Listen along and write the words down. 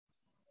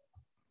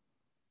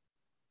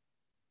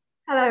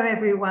Hello,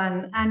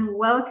 everyone, and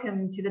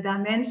welcome to the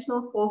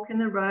Dimensional Fork in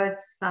the Road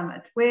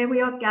Summit, where we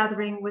are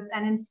gathering with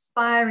an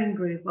inspiring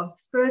group of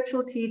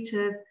spiritual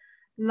teachers,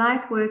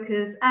 light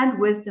workers, and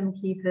wisdom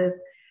keepers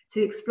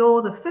to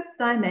explore the fifth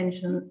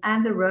dimension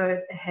and the road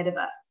ahead of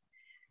us.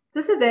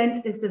 This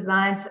event is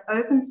designed to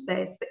open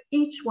space for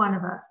each one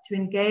of us to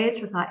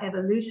engage with our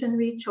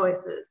evolutionary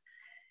choices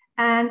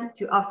and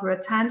to offer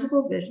a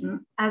tangible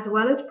vision as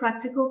well as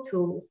practical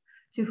tools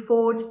to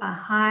forge a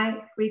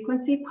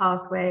high-frequency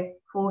pathway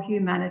for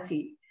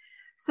humanity.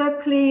 So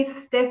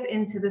please step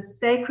into this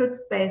sacred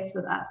space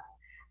with us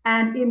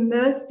and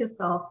immerse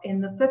yourself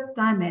in the fifth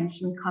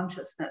dimension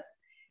consciousness.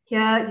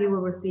 Here you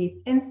will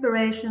receive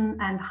inspiration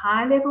and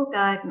high-level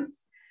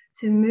guidance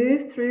to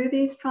move through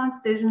these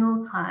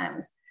transitional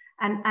times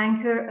and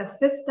anchor a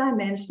fifth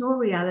dimensional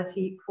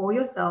reality for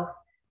yourself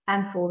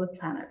and for the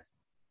planet.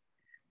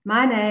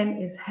 My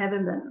name is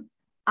Heather Lynn.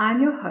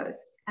 I'm your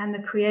host and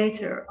the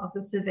creator of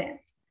this event.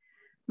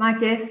 My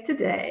guest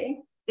today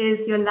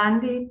is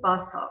Yolandi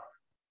Boshoff.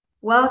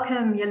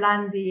 Welcome,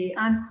 Yolandi.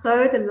 I'm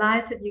so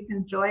delighted you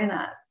can join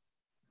us.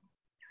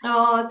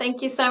 Oh,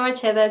 thank you so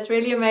much, Heather. It's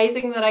really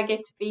amazing that I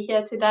get to be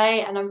here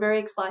today, and I'm very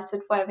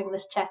excited for having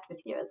this chat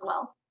with you as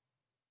well.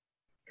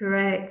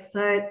 Great.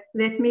 So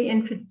let me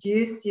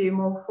introduce you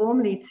more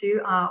formally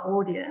to our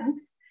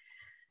audience.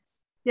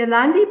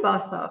 Yolandi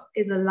Boshoff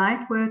is a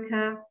light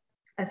worker,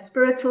 a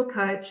spiritual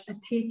coach, a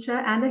teacher,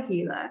 and a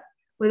healer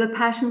with a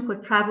passion for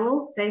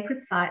travel,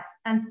 sacred sites,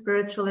 and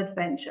spiritual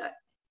adventure.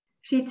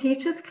 She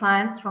teaches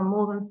clients from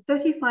more than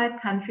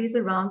 35 countries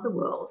around the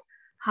world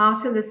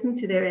how to listen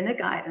to their inner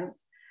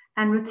guidance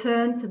and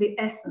return to the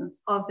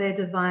essence of their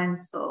divine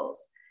souls.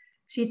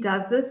 She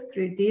does this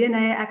through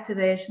DNA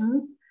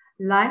activations,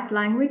 light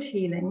language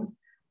healings,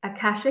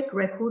 Akashic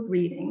record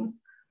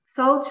readings,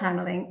 soul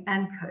channeling,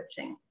 and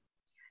coaching.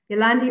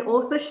 Yolandi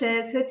also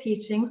shares her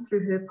teachings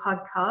through her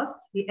podcast,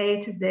 The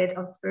A to Z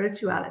of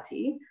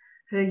Spirituality,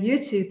 her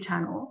YouTube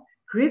channel,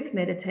 group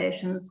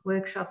meditations,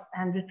 workshops,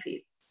 and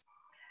retreats.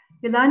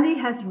 Yolandi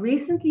has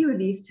recently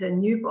released her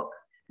new book,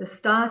 The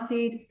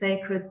Starseed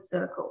Sacred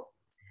Circle.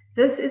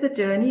 This is a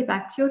journey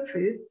back to your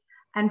truth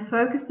and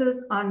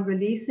focuses on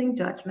releasing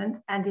judgment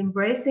and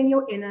embracing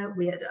your inner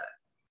weirdo.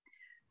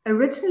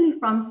 Originally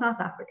from South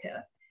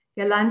Africa,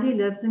 Yolandi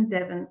lives in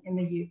Devon in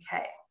the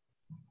UK.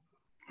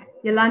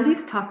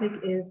 Yolandi's topic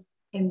is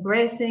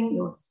embracing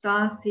your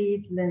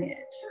starseed lineage.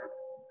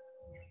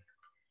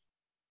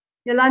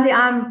 Yolandi,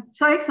 I'm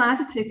so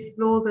excited to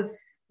explore this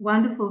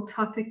wonderful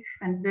topic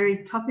and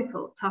very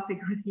topical topic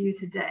with you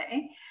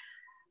today.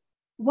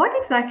 What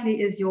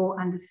exactly is your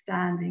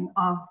understanding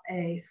of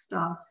a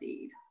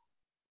starseed?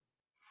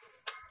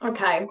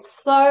 Okay,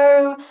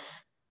 so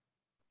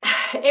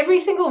every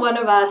single one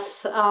of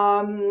us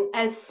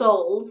as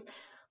souls,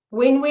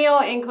 when we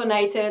are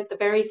incarnated the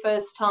very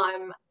first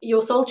time,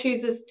 your soul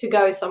chooses to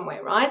go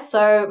somewhere, right?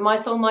 So my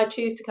soul might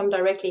choose to come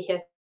directly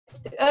here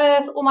to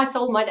Earth, or my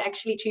soul might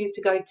actually choose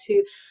to go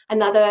to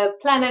another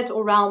planet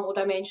or realm or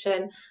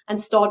dimension and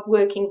start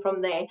working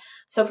from there.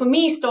 So for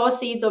me,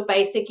 starseeds are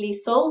basically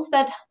souls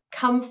that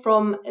come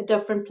from a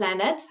different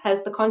planet,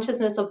 has the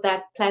consciousness of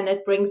that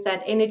planet, brings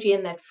that energy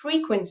and that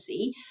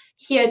frequency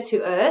here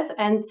to Earth,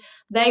 and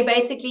they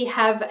basically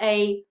have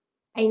a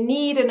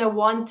need and a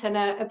want and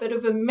a bit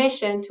of a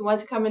mission to want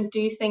to come and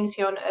do things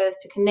here on Earth,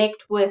 to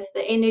connect with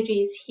the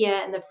energies here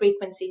and the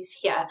frequencies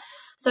here.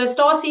 So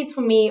starseeds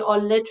for me are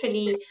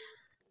literally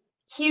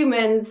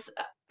humans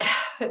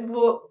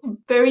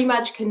very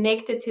much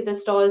connected to the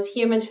stars,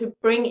 humans who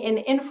bring in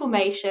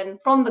information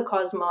from the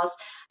cosmos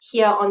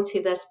here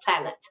onto this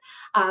planet.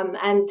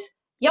 And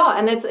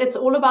it's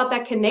all about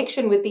that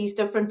connection with these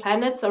different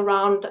planets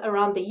around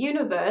the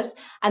universe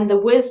and the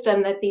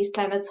wisdom that these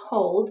planets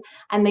hold,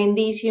 and then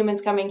these humans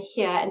coming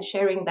here and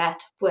sharing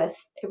that with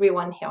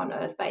everyone here on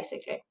Earth,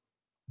 basically.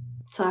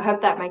 So I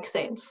hope that makes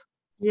sense.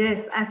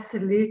 Yes,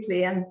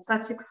 absolutely. And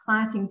such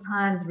exciting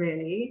times,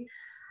 really.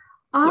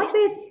 Are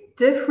there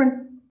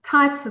different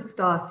types of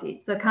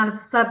starseeds, so kind of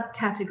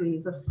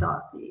subcategories of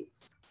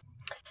starseeds?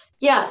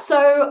 Yeah,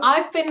 so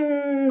I've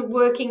been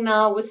working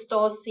now with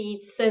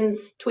starseeds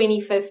since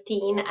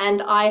 2015,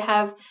 and I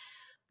have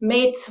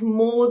met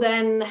more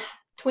than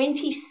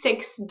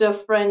 26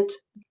 different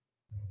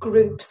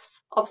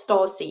groups of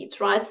starseeds,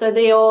 right? So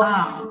they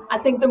are, I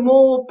think the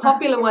more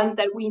popular ones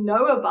that we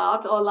know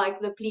about are like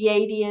the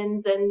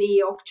Pleiadians and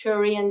the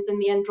Arcturians and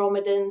the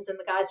Andromedans and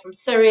the guys from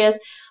Sirius,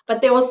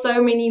 but there are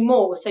so many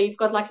more. So you've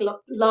got like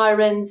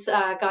Lyrans,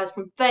 guys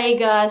from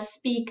Vega,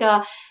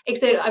 Speaker,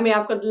 etc. I mean,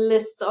 I've got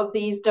lists of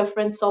these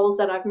different souls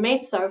that I've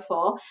met so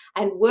far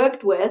and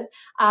worked with.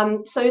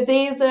 So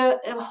there's a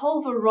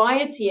whole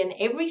variety in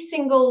every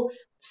single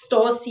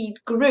starseed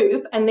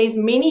group, and there's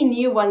many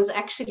new ones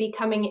actually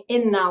coming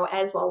in now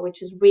as well,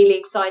 which is really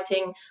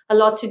exciting. A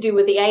lot to do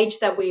with the age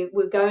that we're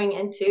going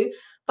into,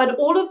 but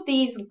all of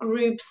these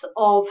groups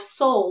of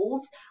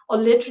souls are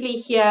literally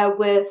here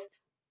with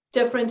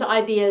different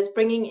ideas,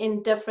 bringing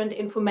in different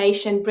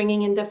information,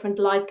 bringing in different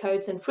light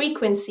codes and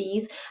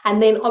frequencies,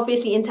 and then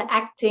obviously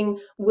interacting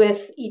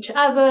with each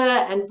other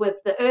and with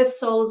the earth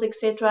souls,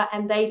 etc.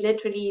 And they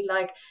literally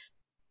like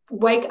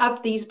wake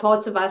up these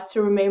parts of us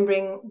to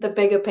remembering the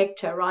bigger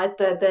picture, right?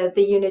 The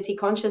unity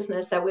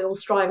consciousness that we're all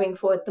striving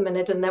for at the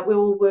minute and that we're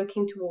all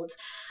working towards.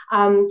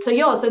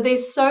 So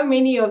there's so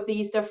many of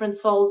these different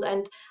souls,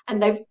 and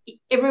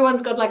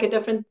everyone's got like a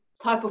different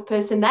type of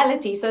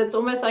personality. So it's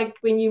almost like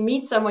when you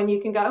meet someone,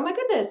 you can go, oh my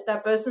goodness,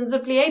 that person's a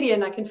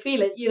Pleiadian. I can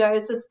feel it.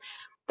 It's just,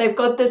 they've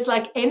got this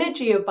like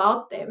energy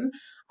about them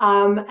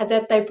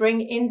that they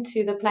bring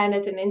into the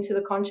planet and into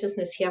the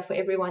consciousness here for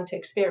everyone to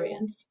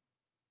experience.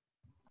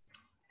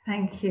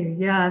 Thank you.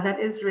 Yeah, that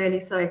is really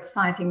so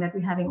exciting that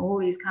we're having all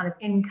these kind of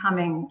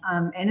incoming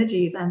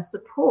energies and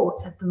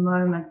support at the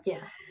moment.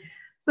 Yeah.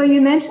 So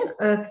you mentioned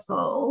earth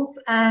souls,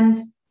 and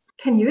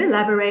can you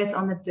elaborate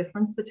on the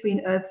difference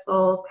between earth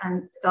souls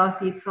and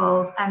starseed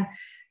souls, and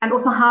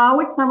also how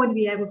would someone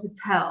be able to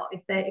tell if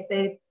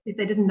they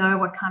didn't know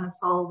what kind of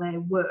soul they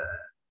were?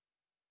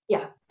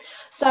 Yeah.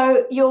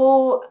 So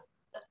your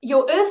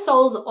earth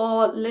souls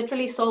are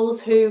literally souls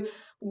who,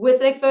 with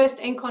their first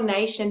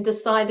incarnation,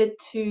 decided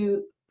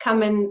to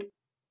come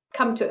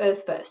to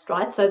Earth first,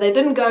 right? So they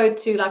didn't go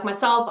to, like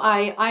myself,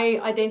 I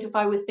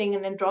identify with being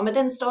an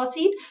Andromedan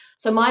starseed.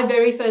 So my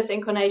very first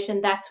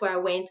incarnation, that's where I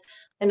went.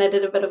 And I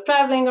did a bit of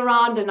traveling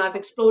around, and I've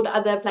explored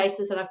other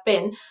places that I've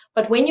been.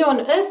 But when you're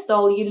an Earth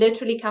soul, you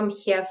literally come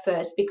here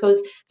first,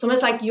 because it's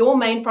almost like your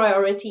main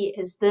priority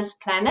is this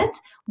planet,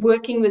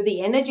 working with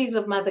the energies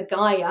of Mother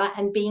Gaia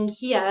and being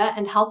here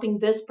and helping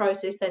this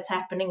process that's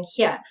happening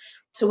here.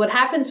 So what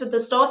happens with the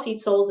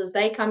starseed souls is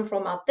they come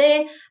from out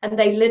there and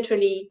they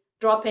literally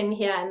drop in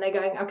here and they're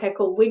going, okay,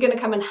 cool, we're going to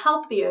come and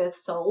help the earth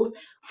souls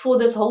for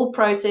this whole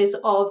process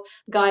of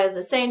Gaia's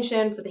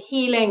ascension, for the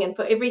healing and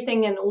for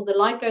everything and all the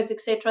light codes,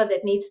 etc.,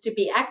 that needs to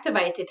be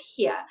activated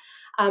here.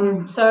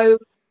 So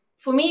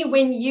for me,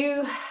 when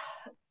you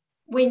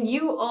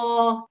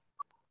are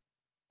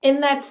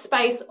in that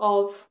space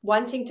of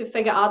wanting to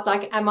figure out,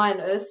 like, am I an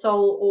earth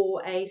soul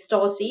or a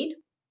starseed?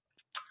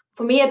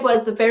 For me, it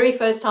was the very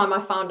first time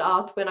I found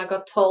out when I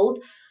got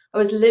told. I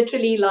was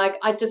literally like,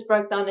 I just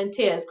broke down in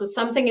tears, because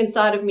something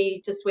inside of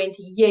me just went,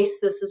 yes,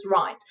 this is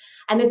right.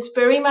 And it's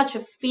very much a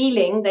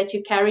feeling that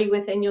you carry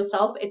within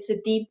yourself. It's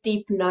a deep,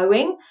 deep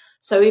knowing.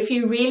 So if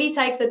you really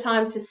take the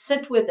time to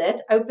sit with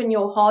it, open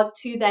your heart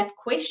to that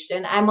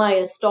question, am I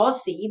a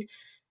starseed?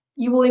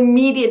 You will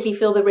immediately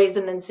feel the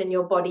resonance in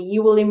your body.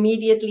 You will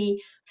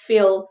immediately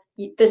feel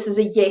this is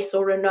a yes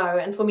or a no.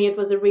 And for me, it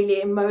was a really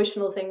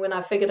emotional thing when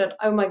I figured out,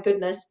 oh my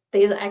goodness,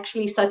 there's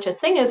actually such a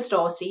thing as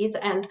starseeds,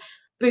 and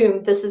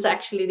boom, this is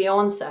actually the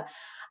answer.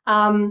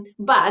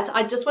 But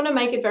I just want to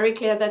make it very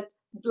clear that,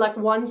 like,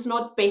 one's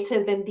not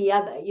better than the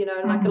other.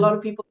 Like a lot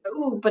of people go,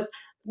 oh, but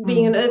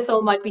being an earth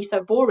soul might be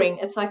so boring.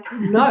 It's like,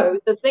 no,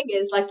 the thing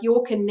is, like,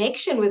 your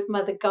connection with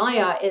Mother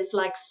Gaia is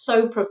like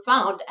so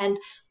profound. And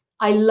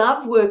I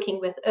love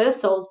working with earth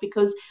souls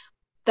because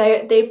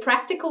their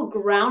practical,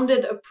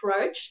 grounded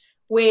approach,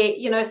 where,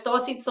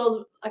 starseed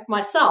souls like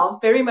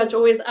myself, very much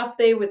always up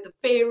there with the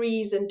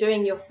fairies and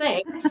doing your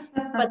thing.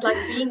 But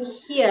like being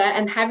here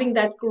and having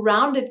that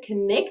grounded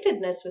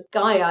connectedness with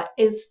Gaia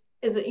is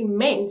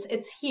immense.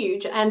 It's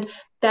huge. And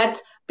that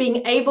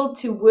being able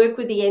to work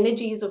with the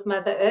energies of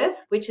Mother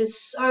Earth, which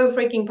is so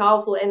freaking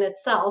powerful in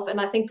itself. And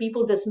I think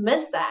people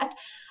dismiss that.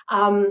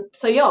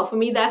 For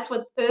me, that's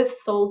what earth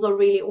souls are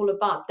really all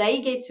about.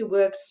 They get to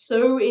work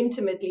so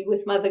intimately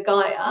with Mother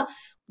Gaia,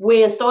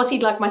 where a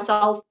starseed like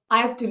myself,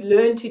 I have to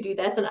learn to do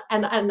that,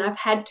 and I've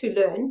had to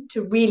learn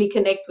to really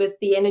connect with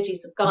the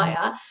energies of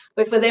Gaia,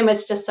 where for them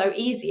it's just so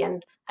easy,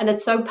 and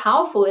it's so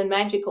powerful and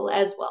magical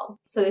as well.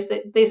 So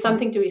there's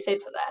something to be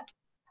said for that.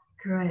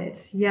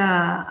 Great.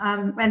 Yeah.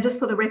 And just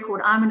for the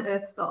record, I'm an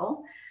earth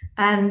soul,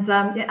 and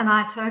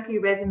I totally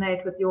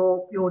resonate with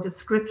your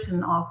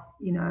description of,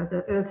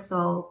 the earth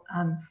soul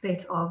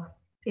set of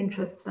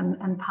interests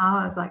and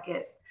powers, I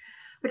guess.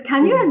 But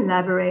can you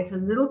elaborate a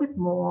little bit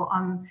more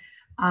on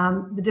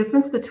the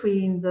difference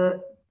between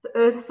the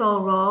earth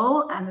soul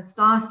role and the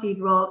starseed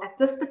role at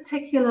this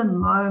particular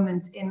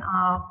moment in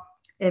our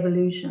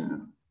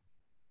evolution?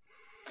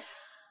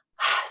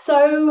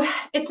 So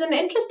it's an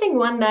interesting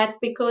one, that,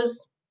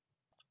 because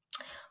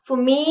for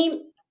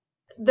me,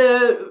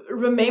 the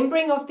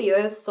remembering of the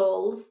earth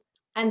souls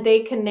and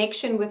their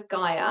connection with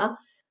Gaia,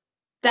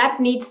 that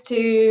needs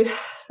to,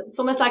 it's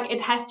almost like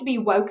it has to be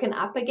woken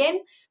up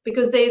again,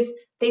 because there's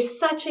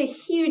such a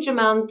huge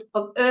amount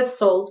of earth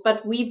souls,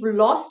 but we've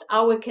lost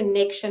our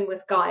connection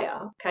with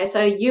Gaia. Okay,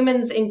 so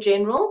humans in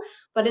general,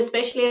 but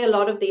especially a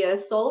lot of the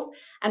earth souls.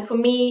 And for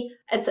me,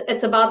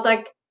 it's about,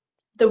 like,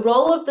 the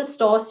role of the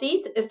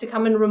starseed is to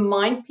come and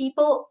remind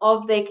people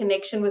of their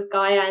connection with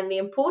Gaia and the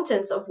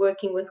importance of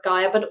working with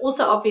Gaia, but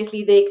also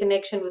obviously their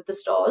connection with the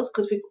stars,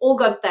 because we've all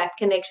got that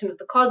connection with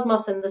the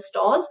cosmos and the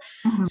stars.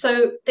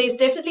 So there's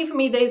definitely, for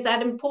me, there's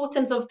that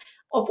importance of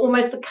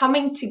almost the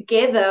coming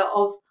together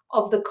of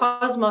the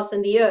cosmos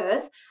and the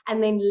earth,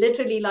 and then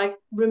literally like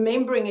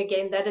remembering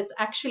again that it's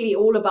actually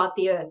all about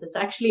the earth. It's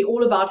actually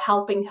all about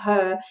helping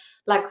her,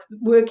 like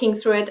working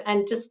through it,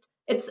 and just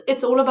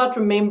it's all about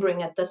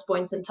remembering at this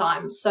point in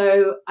time.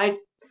 So I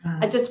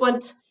just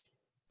want,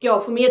 yeah,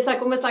 for me, it's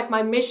like almost like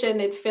my mission.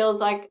 It feels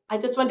like I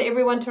just want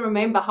everyone to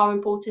remember how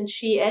important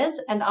she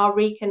is and our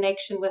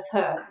reconnection with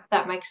her, if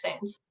that makes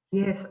sense.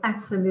 Yes,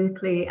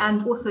 absolutely.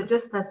 And also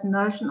just this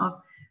notion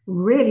of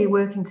really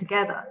working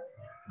together,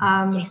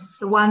 Yes.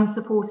 the one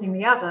supporting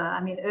the other.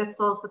 I mean, Earth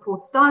Souls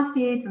support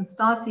Starseed, and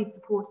Starseed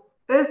support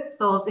Earth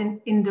Souls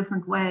in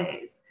different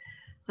ways.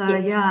 So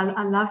Yes. yeah,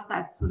 I love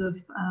that sort of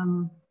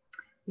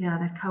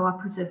that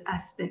cooperative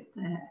aspect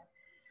there.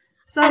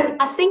 So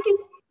and I think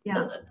it's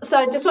yeah. So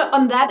I just want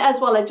on that as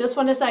well. I just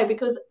want to say,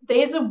 because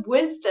there's a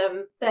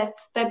wisdom that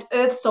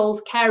Earth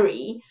souls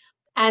carry,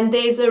 and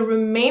there's a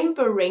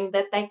remembering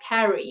that they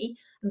carry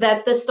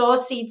that the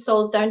Starseed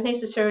souls don't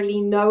necessarily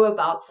know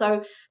about.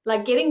 So,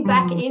 like getting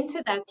back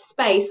into that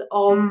space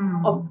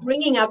of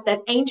bringing up that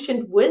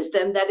ancient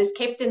wisdom that is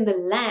kept in the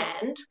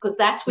land, because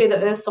that's where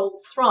the Earth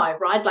souls thrive,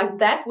 right? Like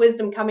that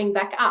wisdom coming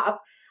back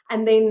up.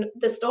 And then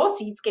the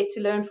Starseeds get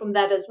to learn from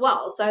that as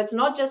well. So it's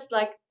not just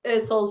like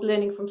Earth souls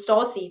learning from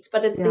Starseeds,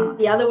 but it's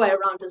the other way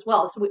around as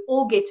well. So we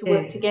all get to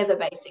work together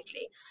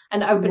basically,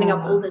 and opening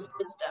up all this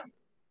wisdom.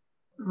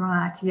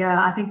 Right.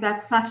 Yeah, I think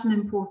that's such an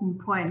important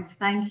point.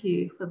 Thank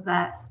you for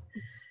that.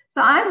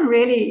 So I'm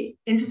really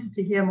interested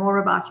to hear more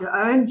about your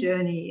own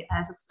journey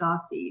as a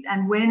starseed,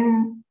 and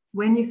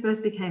when you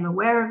first became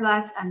aware of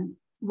that, and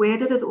where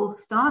did it all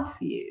start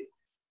for you?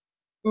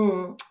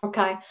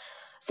 Okay.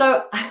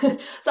 So,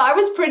 so I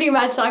was pretty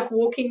much like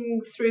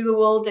walking through the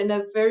world in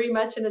a very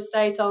much in a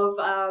state of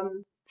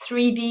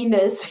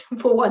 3D-ness,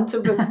 for want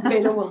of a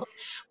better word.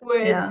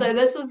 Yeah. So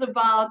this was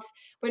about,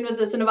 when was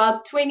this? In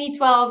about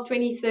 2012,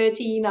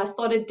 2013, I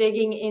started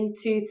digging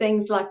into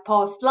things like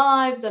past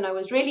lives, and I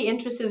was really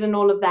interested in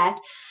all of that.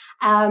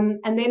 And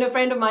then a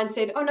friend of mine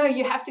said, "Oh no,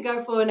 you have to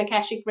go for an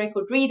Akashic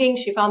record reading."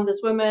 She found this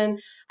woman,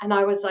 and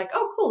I was like,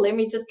 "Oh cool, let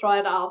me just try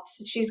it out.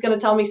 She's going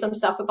to tell me some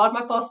stuff about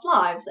my past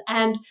lives."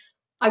 And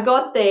I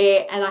got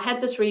there and I had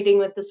this reading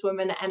with this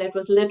woman, and it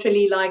was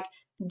literally like,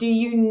 do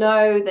you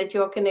know that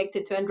you're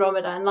connected to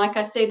Andromeda? And like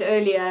I said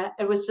earlier,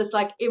 it was just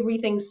like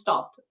everything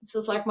stopped. It's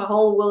just like my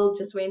whole world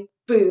just went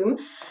boom.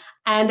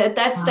 And at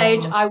that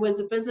stage, I was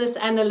a business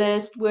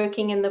analyst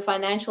working in the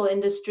financial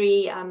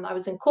industry. I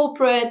was in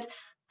corporate,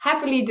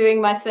 happily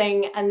doing my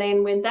thing. And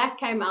then when that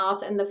came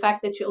out, and the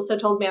fact that she also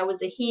told me I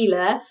was a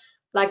healer,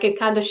 like it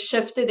kind of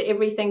shifted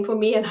everything for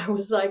me. And I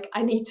was like,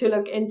 I need to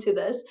look into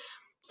this.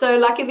 So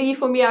luckily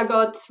for me, I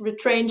got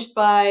retrenched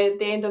by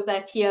the end of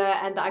that year,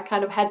 and I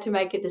kind of had to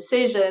make a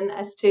decision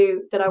as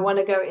to, did I want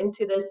to go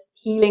into this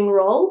healing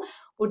role,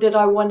 or did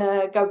I want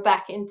to go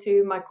back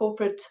into my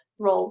corporate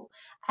role?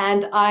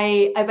 And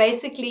I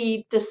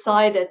basically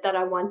decided that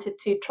I wanted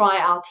to try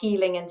out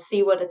healing and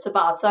see what it's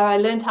about. So I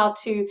learned how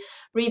to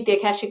read the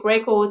Akashic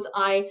records.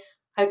 I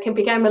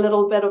became a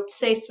little bit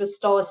obsessed with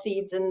star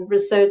seeds and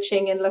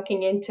researching and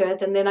looking into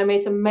it. And then I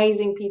met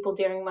amazing people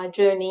during my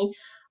journey.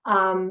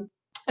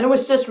 And it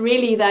was just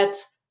really that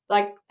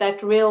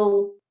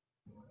real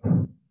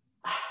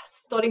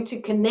starting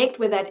to connect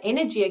with that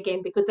energy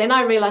again, because then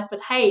I realized,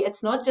 but hey,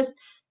 it's not just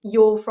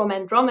you're from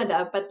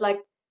Andromeda, but like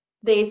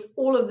there's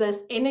all of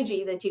this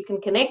energy that you can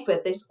connect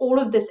with. There's all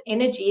of this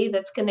energy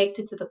that's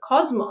connected to the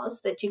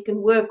cosmos that you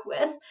can work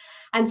with.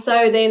 And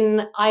so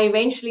then I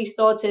eventually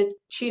started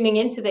tuning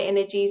into the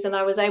energies, and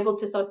I was able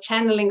to start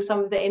channeling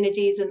some of the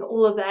energies and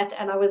all of that.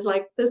 And I was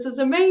like, this is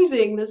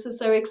amazing. This is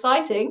so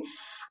exciting.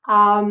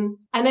 And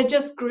it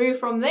just grew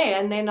from there.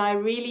 And then I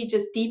really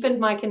just deepened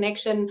my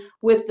connection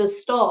with the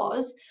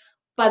stars.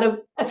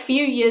 But a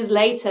few years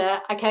later,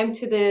 I came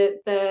to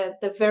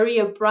the very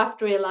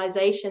abrupt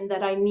realization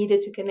that I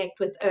needed to connect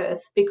with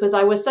Earth, because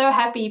I was so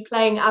happy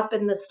playing up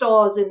in the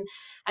stars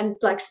and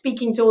like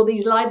speaking to all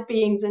these light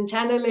beings and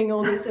channeling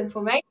all this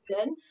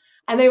information.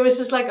 And it was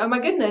just like, oh my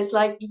goodness,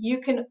 like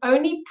you can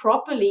only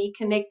properly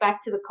connect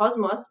back to the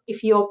cosmos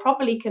if you're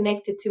properly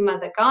connected to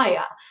Mother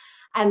Gaia.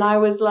 And I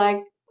was like,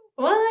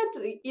 what?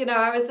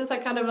 I was just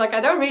like, kind of like,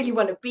 I don't really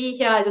want to be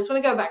here. I just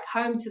want to go back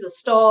home to the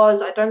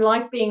stars. I don't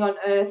like being on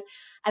Earth.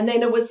 And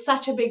then it was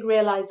such a big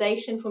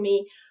realization for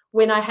me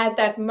when I had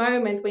that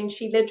moment when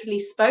she literally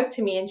spoke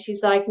to me, and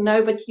she's like,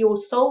 no, but your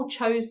soul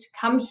chose to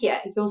come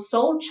here. Your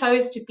soul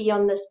chose to be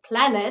on this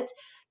planet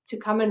to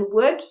come and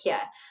work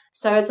here.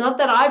 So it's not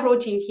that I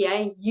brought you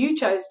here. You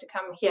chose to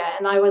come here.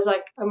 And I was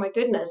like, oh my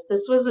goodness,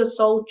 this was a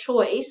soul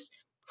choice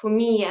for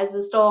me as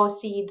a star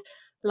seed,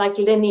 like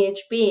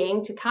lineage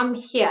being, to come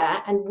here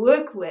and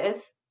work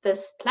with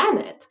this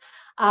planet.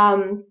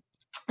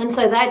 And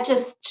so that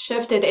just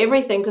shifted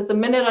everything, because the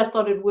minute I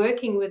started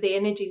working with the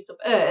energies of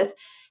Earth,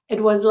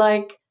 it was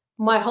like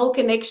my whole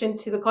connection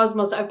to the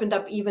cosmos opened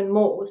up even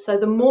more. So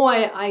the more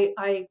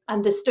I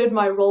understood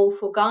my role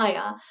for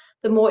Gaia,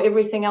 the more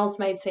everything else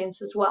made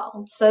sense as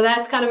well. So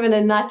that's kind of in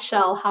a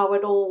nutshell how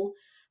it all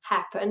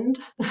happened.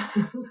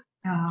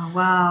 Oh,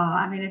 wow.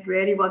 I mean, it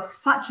really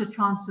was such a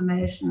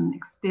transformation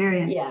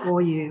experience Yeah,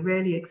 for you,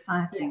 really yeah,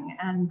 exciting.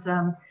 And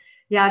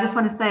yeah, I just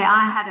want to say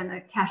I had an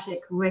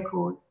Akashic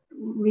Records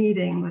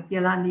reading with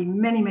Yolandi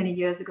many, many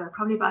years ago,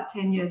 probably about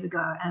 10 years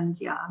ago. And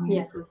yeah, I mean,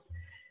 yeah.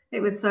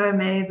 it was so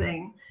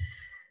amazing.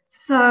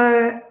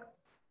 So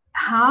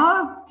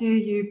how do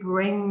you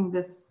bring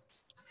this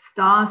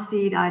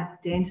starseed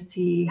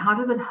identity? How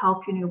does it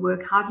help you in your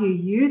work? How do you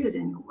use it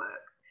in your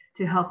work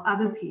to help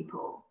other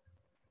people?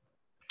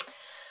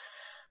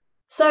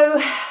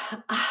 So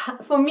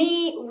for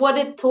me, what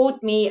it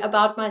taught me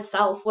about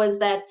myself was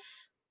that,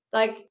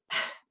 like,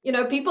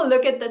 people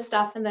look at this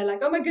stuff and they're like,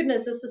 oh my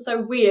goodness, this is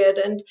so weird,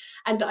 and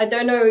I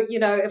don't know,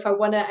 if I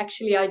want to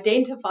actually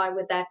identify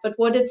with that. But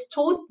what it's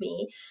taught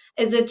me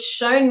is it's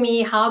shown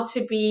me how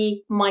to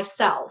be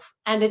myself,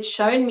 and it's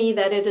shown me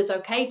that it is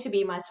okay to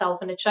be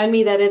myself, and it's shown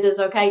me that it is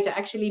okay to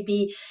actually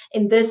be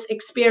in this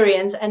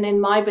experience and in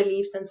my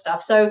beliefs and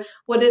stuff. So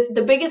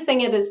the biggest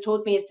thing it has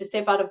taught me is to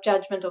step out of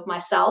judgment of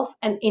myself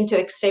and into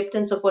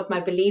acceptance of what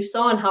my beliefs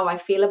are and how I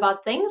feel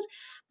about things.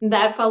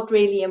 That felt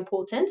really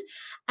important.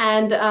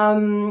 And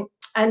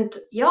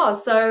yeah,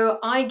 so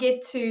I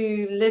get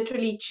to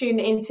literally tune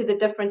into the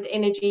different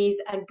energies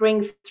and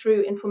bring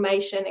through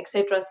information,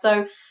 etc.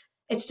 So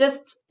it's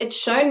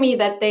shown me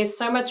that there's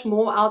so much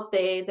more out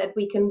there that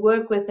we can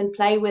work with and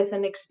play with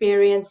and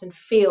experience and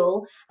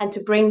feel, and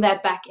to bring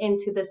that back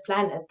into this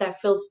planet, that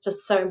feels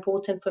just so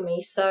important for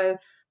me. So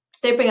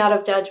stepping out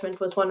of judgment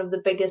was one of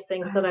the biggest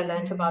things that I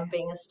learned Okay. about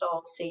being a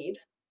star seed.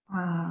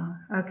 Wow.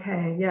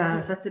 Okay.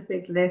 Yeah, that's a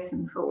big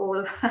lesson for all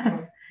of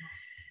us. So,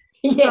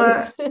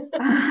 Yes.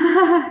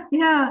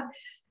 yeah.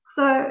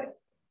 So,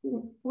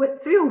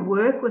 through your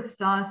work with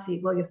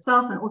Starseed, well,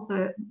 yourself and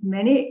also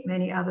many,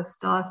 many other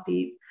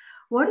Starseeds,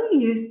 what do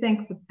you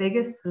think the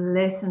biggest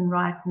lesson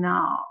right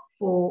now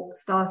for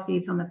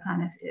Starseeds on the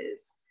planet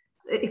is?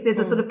 If there's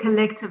a sort of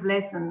collective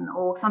lesson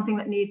or something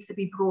that needs to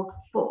be brought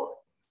forth.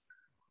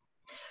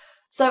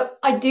 So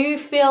I do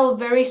feel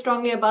very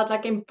strongly about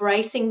like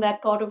embracing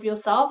that part of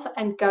yourself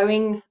and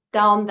going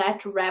down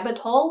that rabbit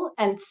hole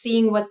and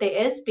seeing what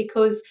there is,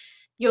 because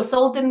your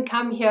soul didn't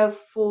come here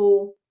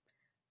for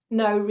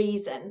no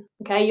reason.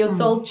 Okay. Your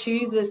soul Mm.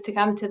 chooses to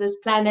come to this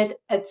planet,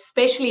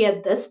 especially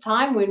at this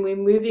time when we're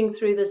moving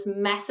through this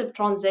massive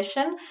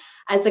transition.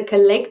 As a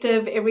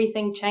collective,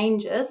 everything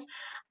changes.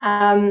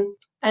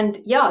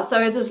 And yeah,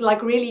 so it is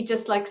like really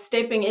just like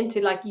stepping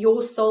into like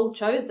your soul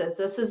chose this.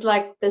 This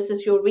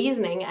is your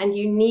reasoning, and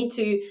you need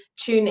to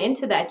tune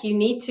into that. You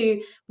need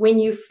to, when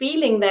you're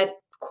feeling that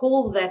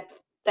call,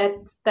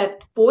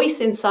 that voice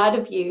inside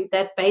of you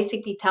that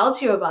basically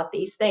tells you about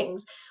these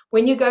things,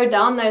 when you go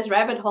down those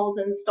rabbit holes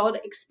and start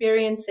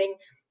experiencing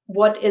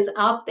what is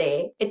out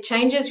there, it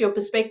changes your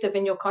perspective,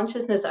 and your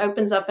consciousness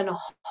opens up in a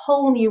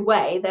whole new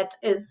way that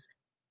is,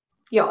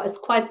 yeah, it's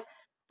quite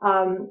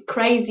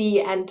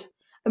crazy and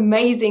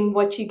amazing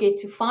what you get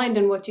to find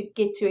and what you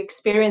get to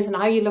experience and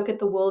how you look at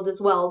the world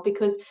as well.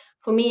 Because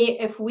for me,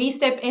 if we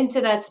step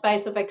into that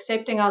space of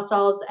accepting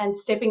ourselves and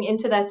stepping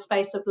into that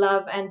space of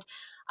love and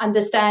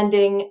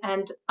understanding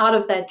and out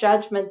of that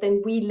judgment,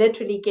 then we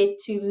literally get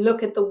to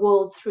look at the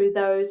world through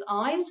those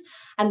eyes.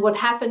 And what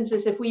happens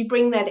is if we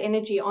bring that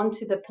energy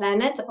onto the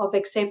planet of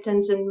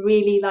acceptance and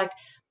really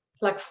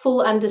like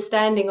full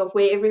understanding of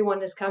where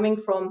everyone is coming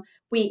from,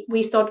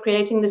 we start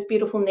creating this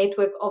beautiful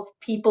network of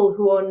people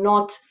who are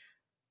not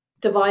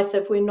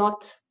divisive. We're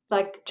not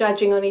like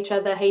judging on each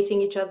other,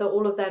 hating each other,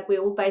 all of that. We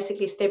all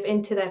basically step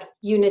into that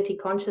unity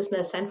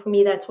consciousness. And for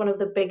me, that's one of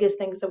the biggest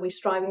things that we're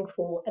striving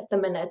for at the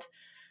minute.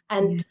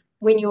 And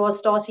when Yes. you are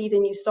starseed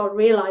and you start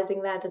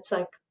realizing that, it's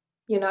like,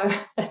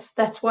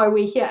 that's why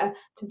we're here,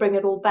 to bring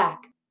it all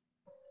back.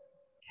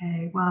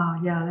 Okay, wow,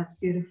 yeah, that's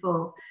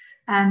beautiful.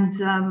 And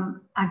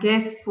I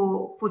guess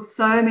for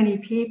so many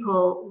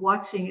people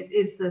watching, it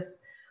is this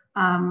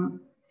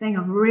thing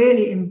of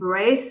really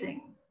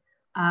embracing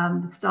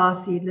the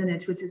starseed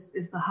lineage, which is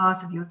the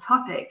heart of your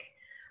topic,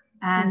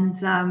 and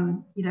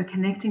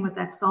connecting with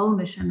that soul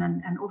mission,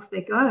 and off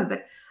they go.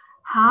 But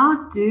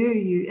how do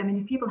you? I mean,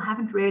 if people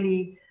haven't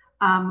really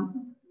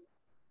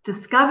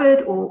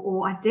discovered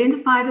or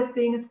identified as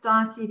being a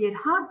starseed yet,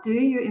 how do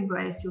you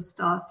embrace your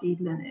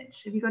starseed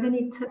lineage? Have you got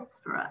any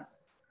tips for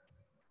us?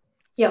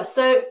 Yeah,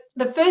 so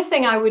the first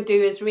thing I would do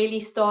is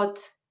really start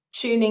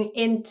tuning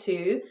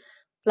into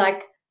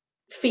like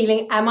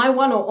feeling, am I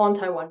one or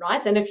aren't I one,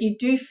 right? And if you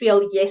do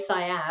feel, yes,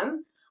 I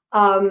am,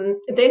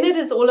 then it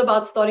is all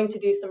about starting to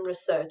do some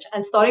research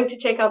and starting to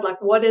check out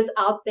like what is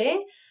out there.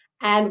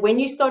 And when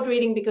you start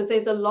reading, because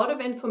there's a lot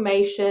of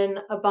information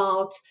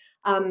about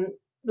um,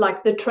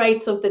 like the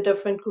traits of the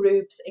different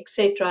groups,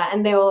 etc.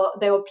 And there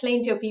are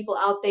plenty of people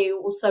out there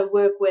who also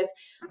work with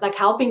like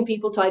helping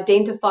people to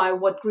identify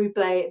what group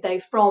they're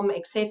from,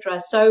 etc.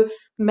 So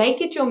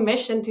make it your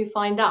mission to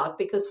find out.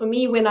 Because for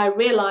me, when I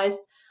realized,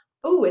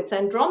 oh, it's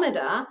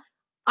Andromeda,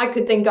 I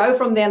could then go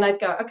from there and I'd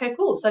go, okay,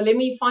 cool. So let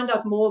me find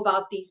out more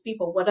about these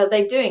people. What are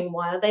they doing?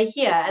 Why are they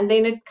here? And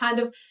then it kind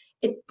of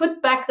it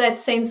put back that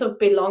sense of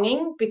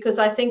belonging, because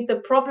I think the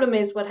problem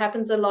is what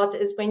happens a lot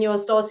is when you're a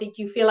starseed,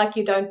 you feel like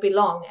you don't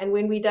belong. And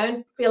when we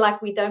don't feel like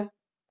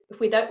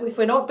if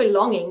we're not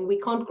belonging, we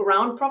can't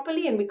ground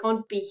properly and we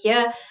can't be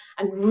here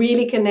and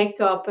really connect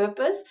to our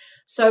purpose.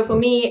 So for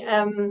me,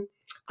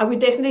 I would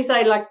definitely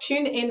say, like,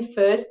 tune in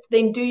first,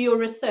 then do your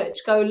research,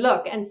 go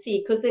look and see,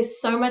 because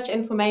there's so much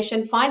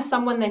information. Find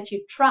someone that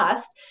you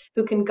trust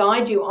who can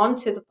guide you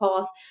onto the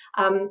path.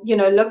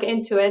 Look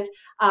into it.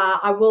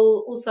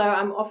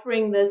 I'm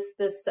offering this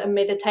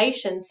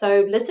meditation.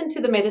 So listen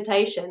to the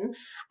meditation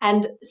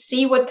and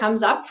see what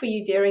comes up for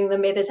you during the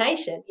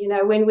meditation.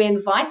 When we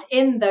invite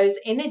in those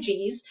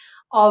energies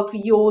of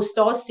your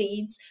star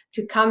seeds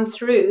to come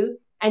through,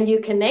 and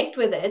you connect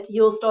with it,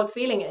 you'll start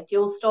feeling it.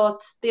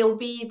 There'll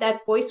be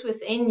that voice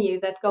within you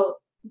that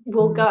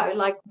will go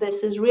like,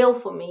 this is real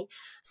for me.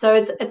 So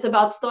it's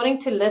about starting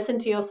to listen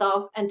to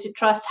yourself and to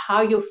trust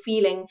how you're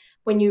feeling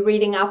when you're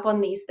reading up on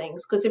these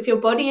things. Because if your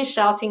body is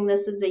shouting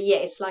this is a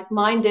yes, like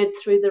mine did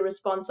through the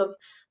response of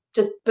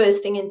just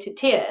bursting into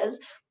tears,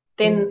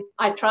 then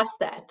I trust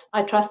that.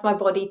 I trust my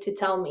body to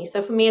tell me.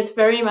 So for me, it's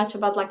very much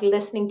about like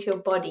listening to your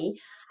body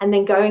and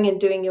then going and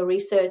doing your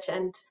research.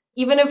 And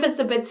even if it's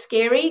a bit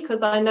scary,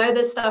 because I know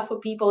this stuff for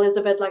people is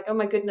a bit like, oh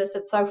my goodness,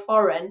 it's so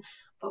foreign.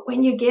 But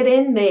when you get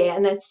in there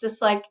and it's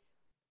just like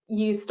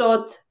you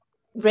start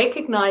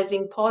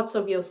recognizing parts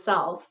of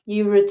yourself,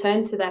 you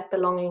return to that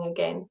belonging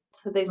again.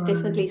 So there's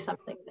definitely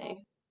something there.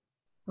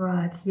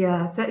 Right.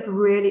 Yeah. So it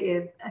really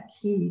is a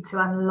key to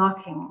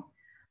unlocking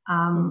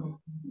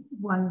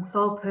one's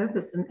soul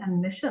purpose and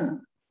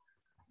mission.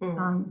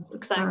 Sounds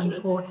exactly. So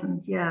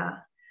important. Yeah.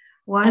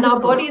 Wonderful. And our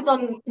bodies are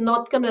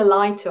not going to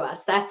lie to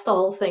us. That's the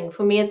whole thing.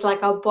 For me, it's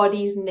like our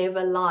bodies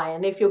never lie.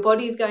 And if your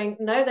body's going,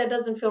 no, that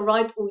doesn't feel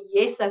right, or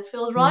yes, that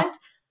feels right,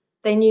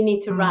 then you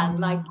need to run.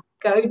 Like,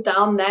 go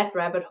down that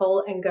rabbit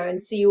hole and go and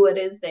see what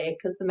is there,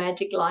 because the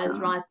magic lies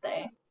right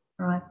there.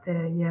 Right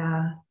there,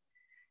 yeah.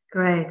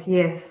 Great,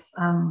 yes.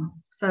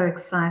 So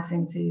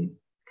exciting to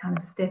kind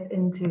of step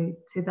into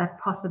that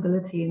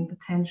possibility and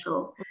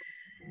potential.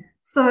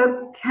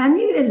 So can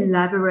you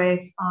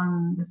elaborate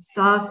on the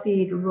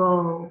starseed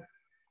role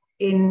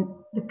in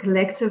the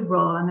collective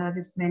role? I know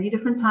there's many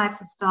different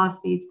types of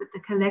starseeds, but the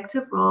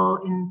collective role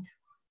in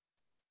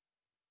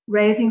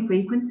raising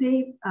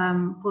frequency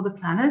for the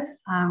planet,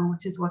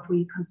 which is what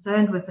we're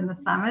concerned with in the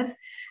summit,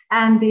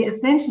 and the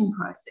ascension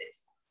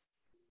process.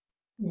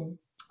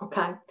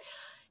 Okay.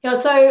 Yeah,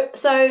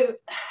 so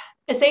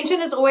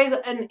ascension is always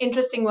an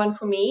interesting one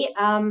for me,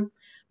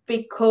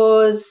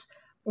 because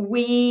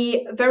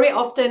we very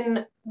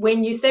often,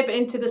 when you step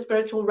into the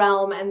spiritual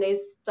realm and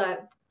there's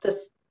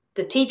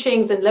the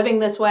teachings and living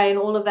this way and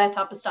all of that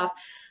type of stuff,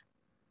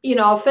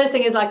 our first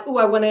thing is like, oh,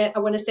 I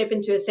want to step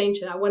into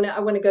ascension. I want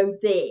to go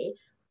there.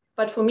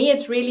 But for me,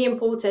 it's really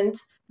important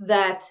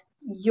that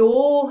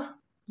your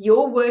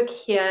work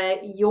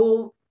here,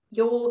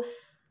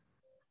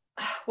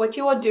 what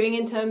you are doing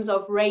in terms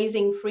of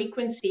raising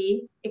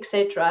frequency,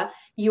 etc.,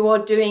 you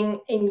are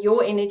doing in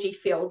your energy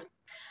field.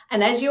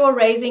 And as you are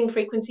raising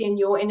frequency in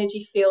your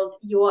energy field,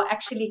 you are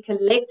actually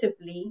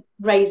collectively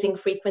raising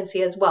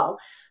frequency as well.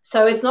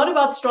 So it's not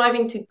about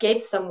striving to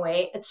get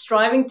somewhere. It's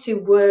striving to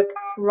work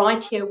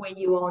right here where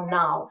you are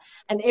now.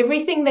 And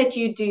everything that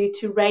you do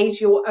to raise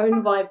your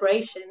own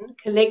vibration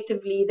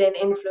collectively then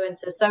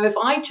influences. So if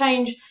I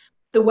change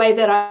the way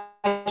that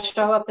I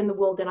show up in the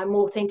world and I'm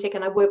more authentic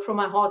and I work from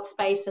my heart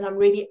space and I'm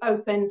really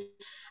open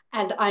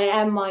and I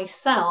am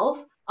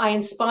myself, I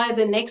inspire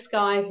the next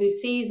guy who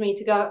sees me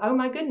to go, oh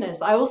my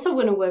goodness, I also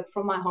want to work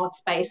from my heart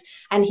space.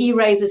 And he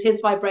raises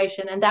his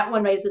vibration and that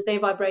one raises their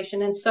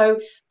vibration. And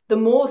so the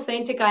more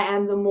authentic I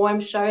am, the more I'm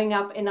showing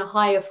up in a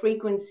higher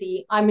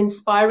frequency. I'm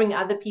inspiring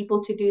other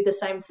people to do the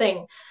same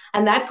thing.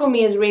 And that for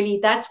me is really,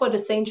 that's what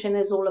ascension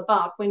is all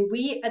about. When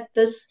we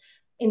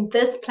in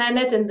this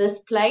planet, in this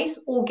place,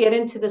 all get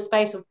into the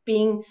space of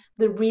being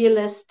the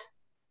realist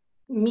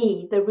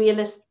me, the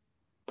realist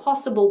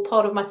possible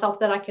part of myself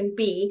that I can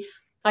be,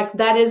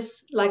 that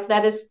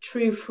is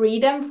true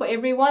freedom for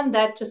everyone.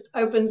 That just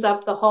opens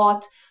up the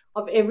heart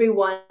of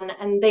everyone,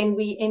 and then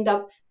we end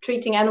up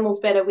treating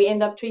animals better, we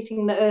end up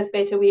treating the earth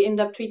better, we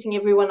end up treating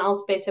everyone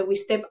else better. We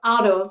step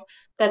out of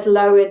that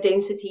lower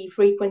density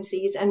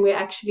frequencies and we're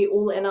actually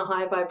all in a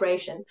high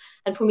vibration.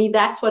 And for me,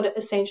 that's what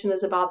ascension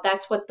is about.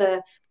 That's what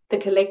the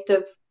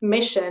collective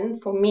mission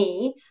for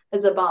me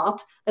is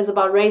about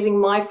raising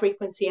my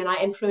frequency, and I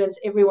influence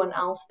everyone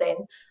else then,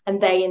 and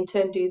they in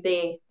turn do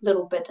their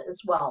little bit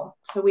as well.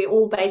 So we're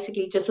all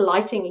basically just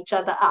lighting each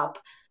other up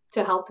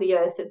to help the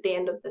earth at the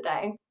end of the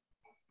day.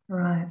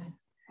 Right.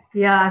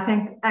 Yeah, I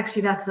think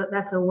actually that's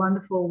a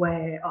wonderful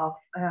way of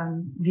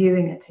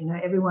viewing it.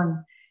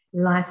 Everyone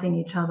lighting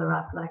each other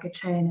up like a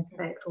chain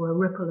effect or a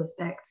ripple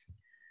effect.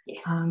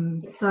 Yes.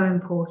 So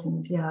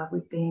important. Yeah,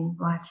 we've been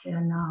right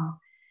here now.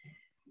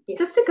 Yes.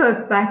 Just to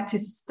go back to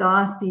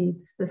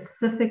Starseed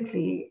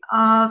specifically,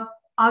 are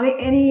there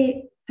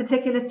any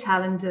particular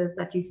challenges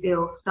that you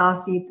feel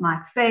Starseeds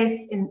might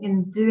face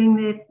in doing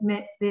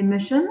their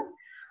mission?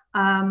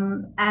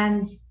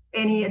 And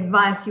any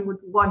advice you would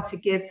want to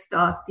give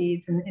star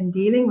seeds in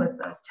dealing with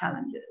those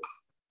challenges?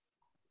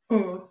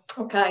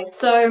 Okay,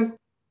 so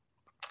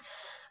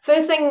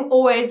first thing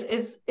always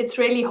is it's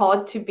really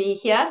hard to be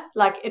here.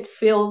 Like it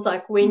feels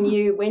like when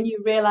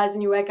you realize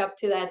and you wake up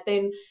to that,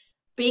 then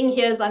being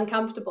here is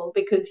uncomfortable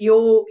because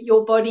your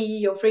body,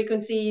 your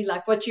frequency,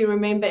 like what you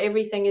remember,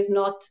 everything is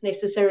not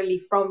necessarily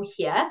from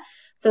here.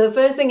 So the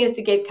first thing is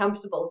to get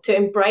comfortable, to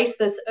embrace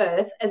this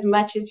earth as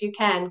much as you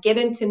can, get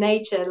into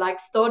nature, like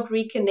start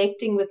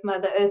reconnecting with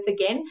Mother Earth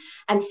again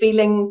and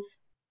feeling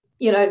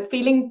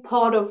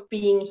part of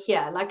being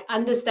here, like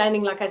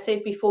understanding, like I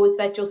said before, is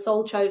that your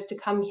soul chose to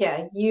come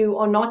here. You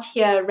are not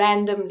here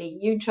randomly.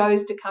 You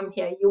chose to come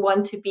here. You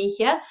want to be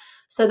here.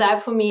 So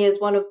that for me is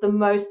one of the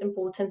most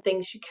important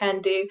things you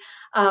can do.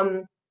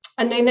 And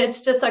then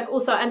it's just like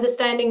also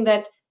understanding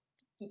that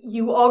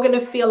you are going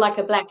to feel like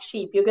a black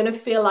sheep. You're going to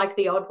feel like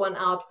the odd one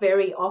out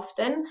very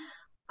often.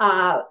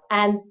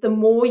 And the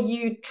more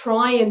you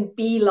try and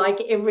be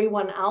like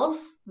everyone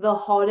else, the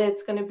harder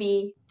it's going to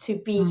be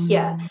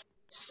here.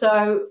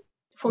 So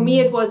for me,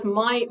 it was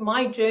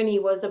my journey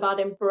was about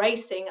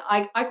embracing.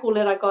 I call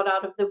it, I got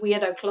out of the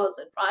weirdo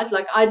closet, right?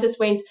 Like I just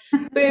went,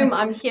 boom,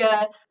 I'm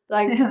here.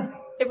 Like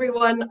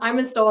everyone, I'm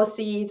a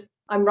starseed.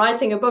 I'm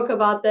writing a book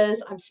about this.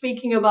 I'm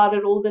speaking about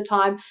it all the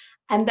time.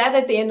 And that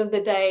at the end of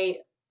the day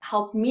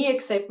helped me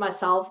accept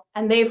myself.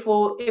 And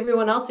therefore,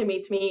 everyone else who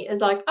meets me is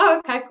like, oh,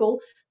 okay,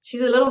 cool.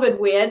 She's a little bit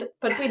weird,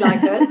 but we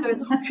like her. So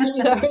it's,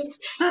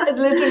 it's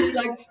literally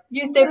like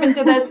you step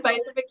into that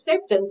space of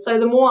acceptance. So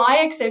the more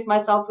I accept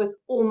myself with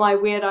all my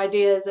weird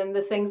ideas and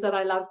the things that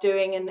I love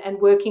doing and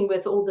working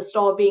with all the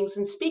star beings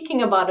and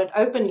speaking about it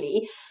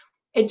openly,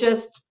 it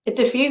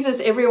diffuses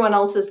everyone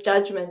else's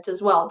judgment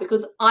as well,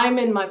 because I'm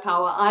in my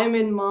power, I'm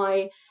in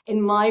my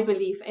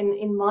belief and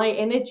in my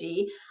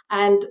energy,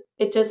 and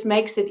it just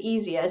makes it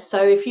easier.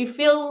 So if you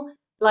feel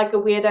like a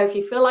weirdo, if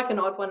you feel like an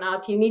odd one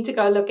out, you need to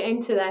go look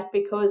into that,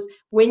 because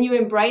when you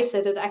embrace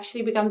it, it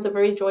actually becomes a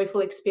very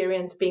joyful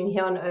experience being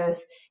here on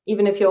Earth,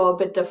 even if you're a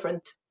bit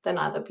different than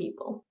other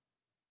people.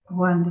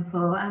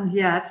 Wonderful. And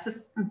yeah,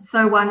 it's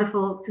so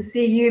wonderful to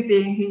see you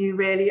being who you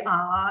really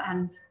are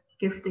and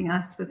gifting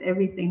us with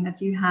everything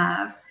that you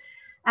have.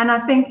 And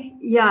I think,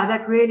 yeah,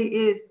 that really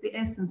is the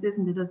essence,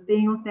 isn't it, of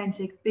being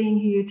authentic, being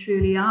who you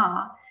truly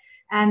are.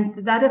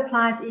 And that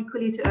applies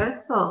equally to Earth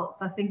souls.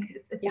 I think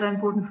it's so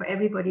important for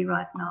everybody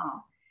right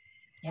now.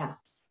 Yeah,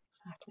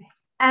 exactly.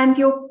 And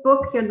your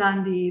book,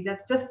 Yolandi,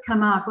 that's just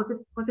come out,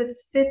 was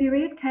it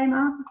February it came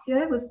out this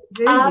year? It was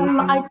very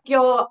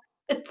recent.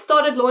 It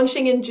started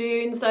launching in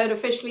June, so it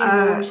officially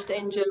launched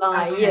in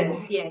July. Okay.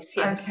 Yes.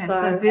 Okay,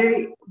 so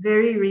very,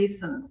 very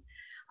recent.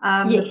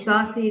 The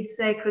Starseed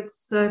Sacred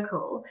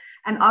Circle.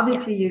 And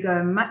obviously you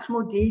go much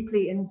more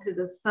deeply into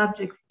the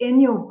subject in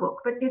your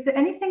book. But is there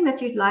anything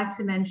that you'd like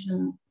to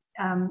mention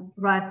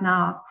right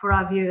now for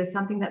our viewers,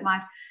 something that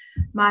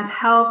might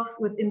help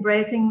with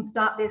embracing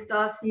their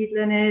Starseed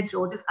lineage,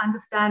 or just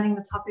understanding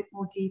the topic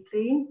more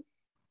deeply?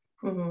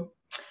 Mm-hmm.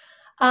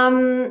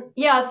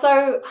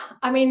 So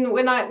I mean,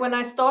 when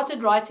I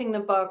started writing the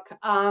book,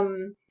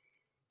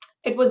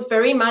 it was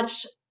very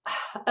much,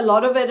 a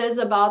lot of it is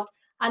about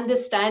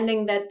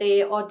understanding that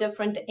there are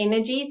different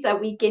energies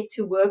that we get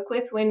to work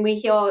with when we're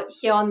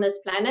here on this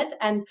planet,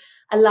 and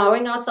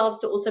allowing ourselves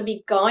to also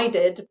be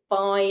guided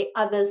by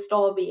other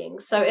star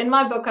beings. So in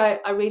my book,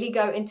 I really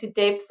go into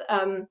depth.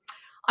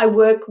 I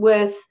work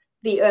with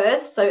the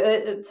Earth. So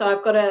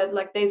I've got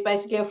there's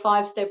basically a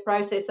 5-step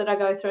process that I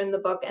go through in the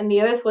book. And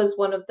the Earth was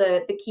one of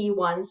the key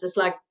ones, is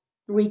like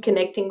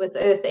reconnecting with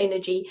Earth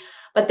energy.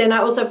 But then I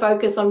also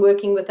focus on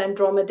working with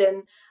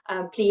Andromedan,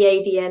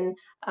 Pleiadian,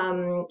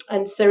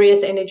 and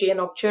Sirius energy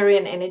and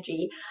Arcturian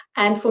energy.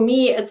 And for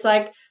me, it's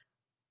like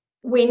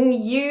when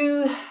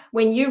you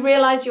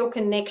realize your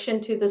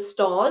connection to the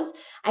stars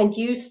and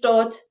you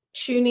start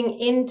tuning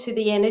into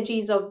the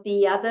energies of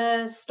the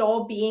other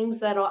star beings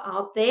that are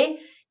out there,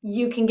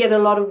 you can get a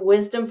lot of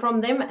wisdom from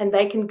them, and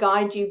they can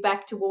guide you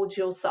back towards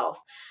yourself.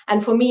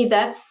 And for me,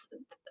 that's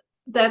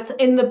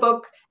in the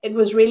book. It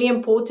was really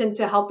important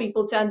to help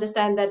people to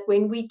understand that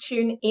when we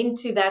tune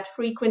into that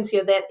frequency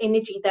of that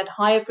energy, that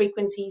higher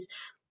frequencies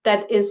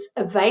that is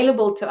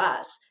available to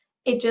us,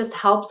 it just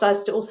helps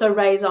us to also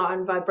raise our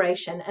own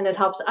vibration, and it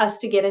helps us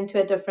to get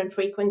into a different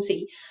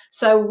frequency.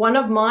 So one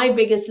of my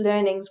biggest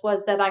learnings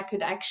was that I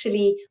could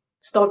actually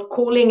start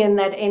calling in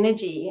that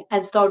energy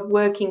and start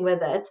working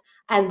with it.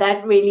 And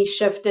that really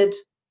shifted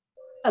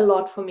a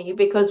lot for me,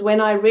 because when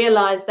I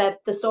realized that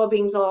the star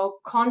beings are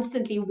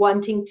constantly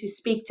wanting to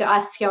speak to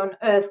us here on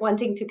Earth,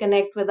 wanting to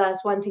connect with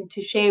us, wanting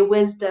to share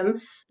wisdom,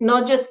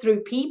 not just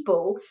through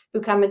people who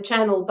come and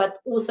channel, but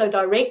also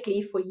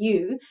directly for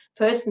you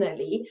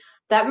personally,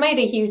 that made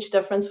a huge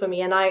difference for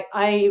me. And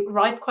I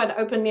write quite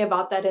openly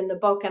about that in the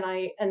book, and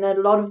a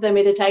lot of the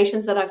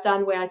meditations that I've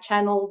done where I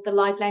channel the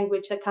light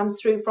language that comes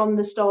through from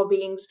the star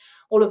beings,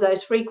 all of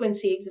those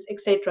frequencies,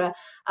 etc.,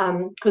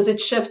 because it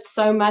shifts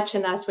so much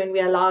in us when we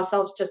allow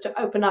ourselves just to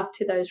open up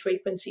to those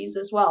frequencies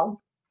as well.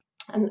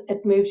 And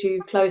it moves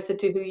you closer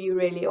to who you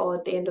really are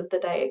at the end of the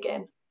day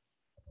again.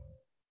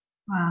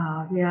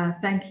 Wow, yeah,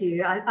 thank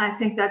you. I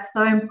think that's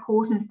so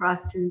important for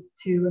us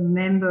to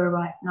remember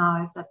right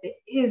now, is that there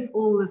is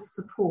all this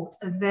support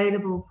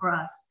available for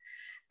us,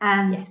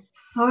 and Yes.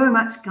 so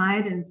much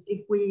guidance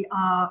if we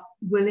are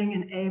willing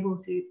and able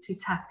to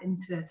tap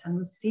into it and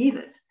receive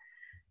it.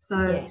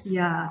 So Yes.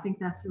 yeah, I think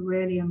that's a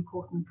really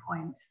important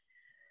point.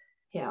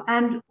 Yeah.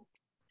 And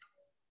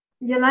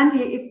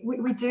Yolandi, if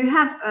we do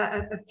have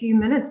a few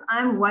minutes,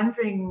 I'm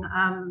wondering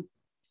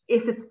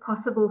if it's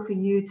possible for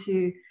you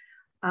to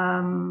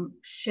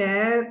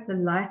share the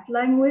light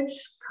language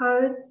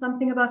codes,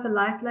 something about the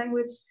light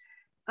language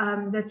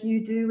that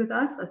you do with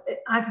us.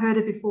 I've heard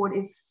it before.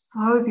 It's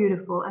so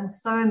beautiful and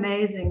so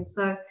amazing.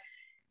 So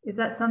is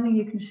that something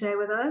you can share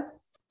with us?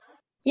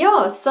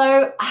 Yeah,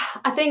 so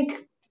I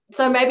think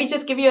so maybe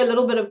just give you a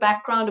little bit of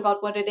background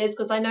about what it is,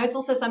 because I know it's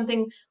also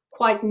something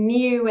quite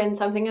new and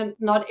something that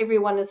not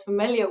everyone is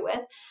familiar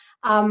with.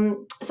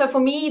 So for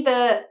me,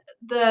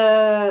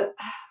 the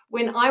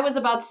when I was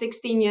about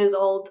 16 years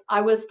old, I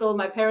was still,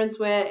 my parents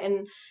were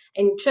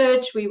in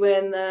church. We were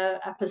in the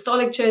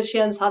apostolic church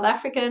here in South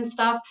Africa and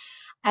stuff.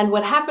 And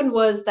what happened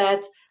was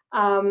that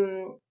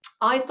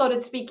I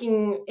started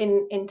speaking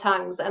in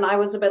tongues, and I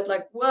was a bit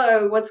like,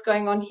 whoa, what's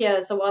going on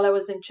here? So while I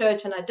was in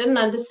church and I didn't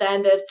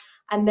understand it,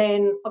 and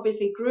then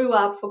obviously grew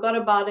up, forgot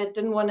about it,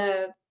 didn't want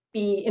to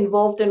be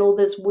involved in all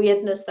this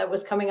weirdness that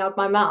was coming out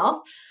my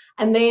mouth.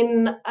 And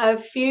then a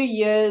few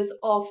years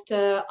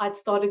after I'd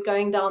started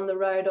going down the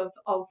road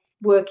of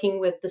working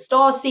with the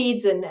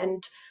Starseeds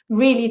and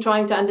really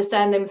trying to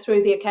understand them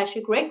through the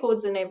Akashic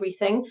records and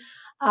everything,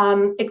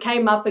 it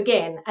came up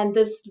again. And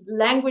this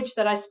language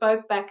that I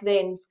spoke back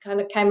then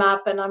kind of came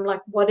up, and I'm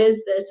like, what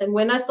is this? And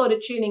when I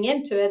started tuning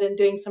into it and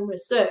doing some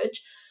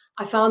research,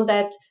 I found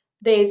that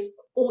there's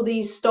all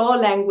these star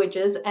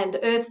languages and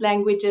earth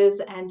languages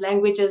and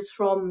languages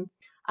from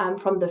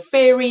the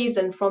fairies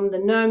and from the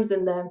gnomes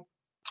and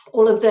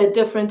all of the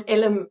different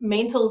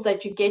elementals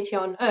that you get here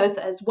on earth,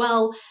 as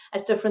well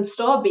as different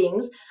star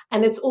beings.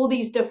 And it's all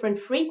these different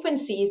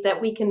frequencies that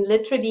we can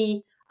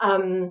literally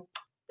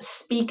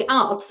speak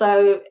out.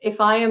 So if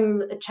I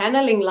am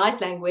channeling light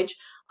language,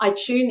 I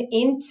tune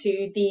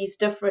into these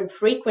different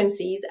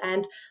frequencies,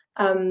 and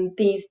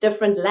these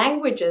different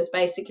languages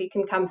basically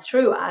can come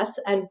through us,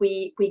 and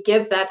we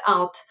give that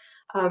out,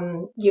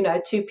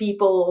 to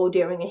people, or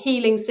during a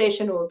healing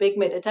session or a big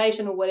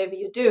meditation or whatever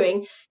you're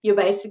doing, you're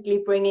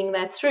basically bringing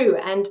that through.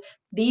 And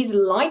these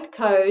light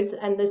codes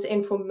and this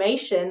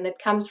information that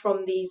comes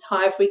from these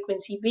higher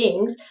frequency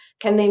beings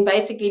can then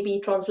basically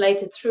be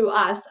translated through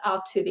us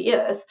out to the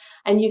earth.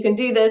 And you can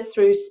do this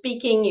through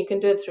speaking, you can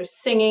do it through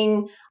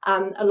singing,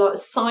 a lot of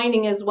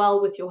signing as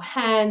well with your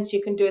hands,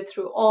 you can do it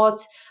through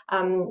art,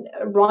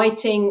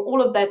 writing,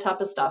 all of that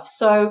type of stuff.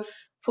 So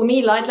for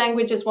me, light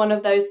language is one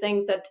of those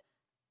things that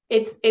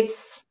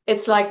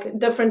it's like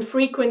different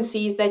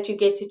frequencies that you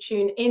get to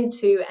tune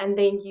into, and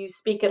then you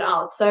speak it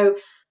out. So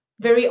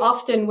very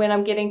often when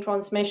I'm getting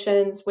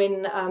transmissions,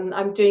 when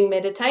I'm doing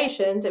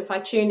meditations, if I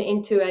tune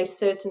into a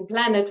certain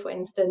planet, for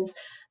instance,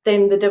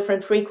 then the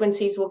different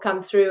frequencies will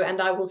come through,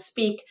 and I will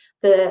speak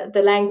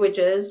the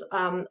languages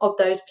of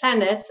those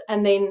planets.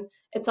 And then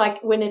it's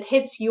like when it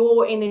hits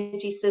your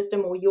energy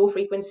system or your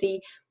frequency,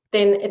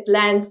 then it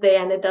lands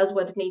there and it does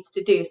what it needs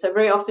to do. So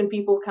very often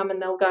people come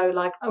and they'll go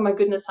like, oh my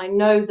goodness, I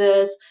know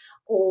this,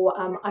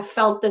 or I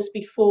felt this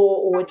before,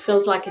 or it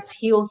feels like it's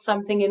healed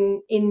something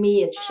in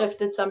me, it's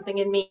shifted something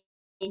in me.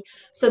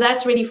 So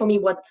that's really for me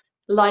what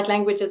light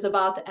language is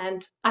about.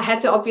 And I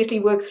had to obviously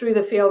work through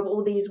the fear of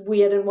all these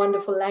weird and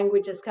wonderful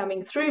languages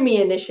coming through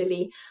me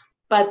initially.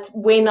 But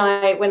when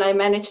I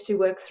managed to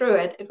work through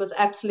it, it was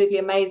absolutely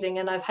amazing.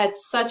 And I've had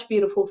such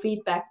beautiful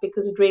feedback,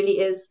 because it really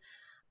is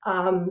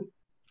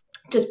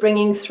just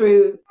bringing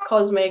through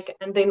cosmic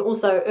and then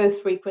also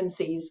earth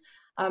frequencies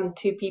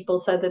to people,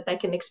 so that they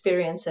can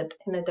experience it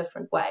in a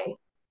different way,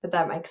 if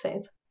that makes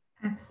sense.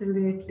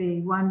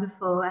 Absolutely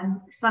wonderful, and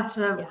such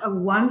a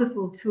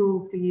wonderful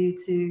tool for you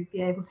to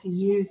be able to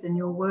use in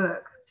your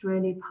work. It's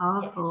really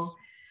powerful.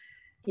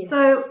 Yes.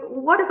 So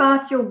what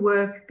about your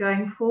work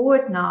going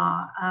forward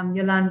now,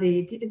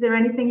 Yolandi? Is there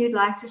anything you'd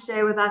like to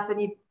share with us?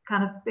 Any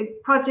kind of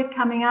big project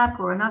coming up,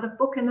 or another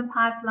book in the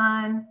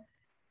pipeline?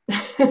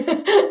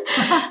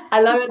 I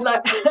love it.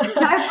 Like,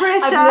 no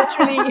pressure. I'm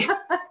literally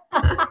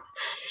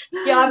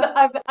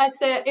I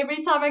say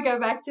every time I go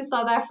back to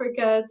South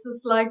Africa, it's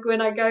just like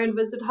when I go and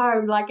visit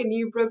home, like a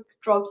new book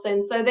drops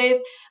in. So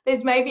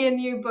there's maybe a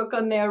new book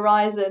on the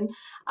horizon,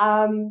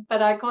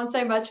 but I can't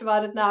say much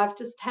about it now. I've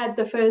just had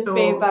the first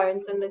bare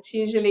bones, and it's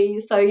usually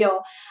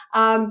so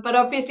but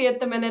obviously at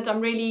the minute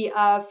I'm really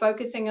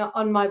focusing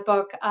on my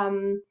book,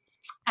 and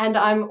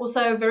I'm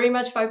also very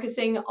much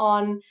focusing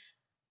on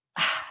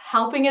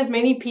helping as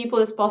many people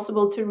as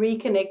possible to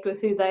reconnect with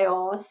who they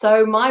are.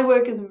 So my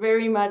work is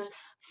very much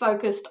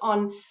focused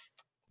on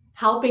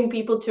helping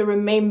people to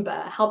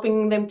remember,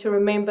 helping them to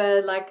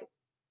remember like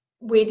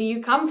where do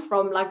you come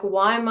from? Like,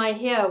 why am I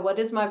here? What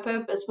is my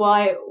purpose?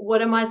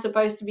 What am I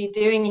supposed to be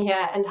doing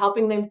here? And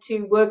helping them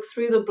to work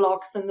through the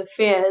blocks and the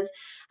fears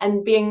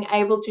and being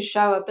able to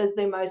show up as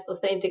their most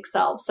authentic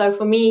self. So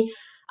for me,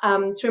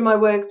 through my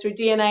work, through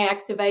DNA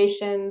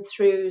activation,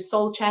 through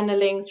soul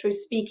channeling, through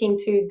speaking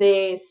to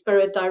their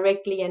spirit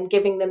directly and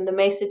giving them the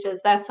messages,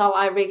 that's how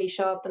I really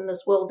show up in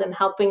this world, and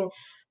helping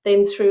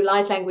them through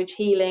light language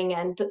healing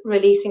and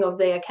releasing of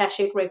their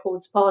Akashic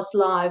records, past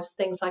lives,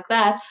 things like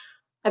that.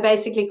 I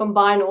basically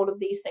combine all of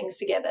these things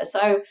together.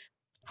 So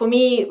for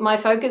me, my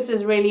focus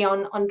is really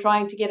on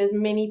trying to get as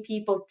many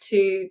people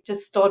to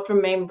just start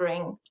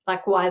remembering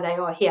like why they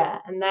are here.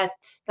 And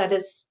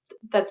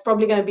that's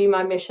probably going to be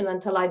my mission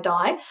until I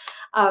die.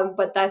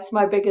 But that's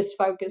my biggest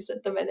focus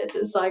at the minute,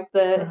 is like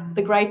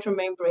the great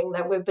remembering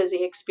that we're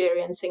busy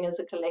experiencing as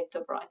a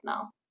collective right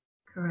now.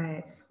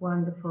 Great.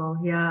 Wonderful.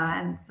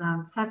 Yeah.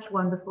 And such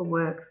wonderful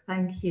work.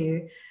 Thank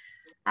you.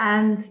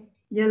 And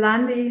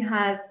Yolandi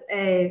has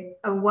a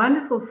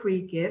wonderful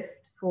free gift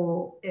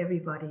for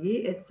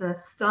everybody. It's a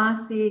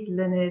Starseed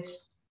Lineage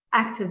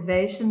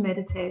activation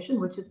meditation,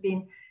 which has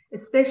been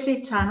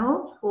especially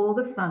channeled for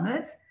the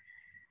summit.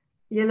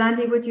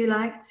 Yolandi, would you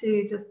like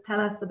to just tell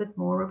us a bit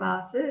more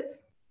about it?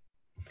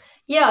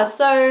 Yeah,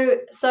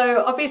 so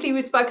obviously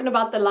we've spoken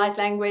about the light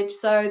language.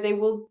 So they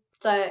will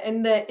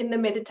in the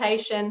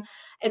meditation,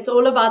 it's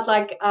all about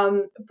like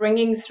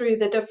bringing through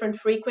the different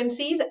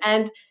frequencies.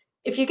 And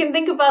if you can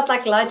think about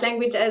like light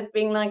language as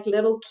being like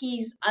little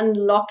keys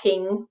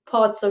unlocking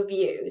parts of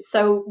you.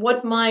 So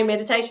what my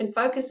meditation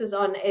focuses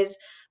on is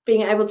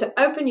being able to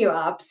open you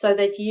up so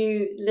that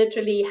you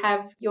literally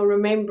have your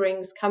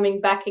rememberings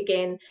coming back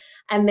again.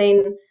 And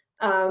then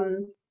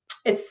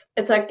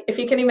it's like, if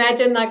you can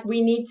imagine, like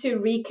we need to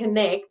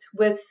reconnect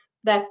with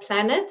that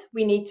planet,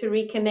 we need to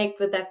reconnect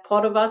with that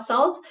part of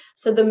ourselves.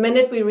 So the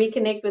minute we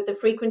reconnect with the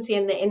frequency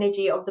and the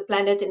energy of the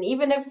planet, and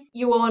even if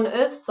you are on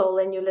Earth Soul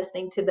and you're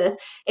listening to this,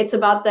 it's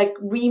about like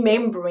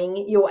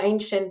remembering your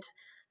ancient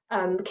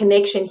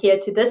connection here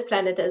to this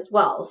planet as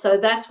well. So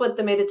that's what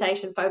the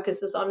meditation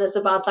focuses on, is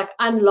about like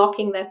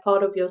unlocking that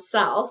part of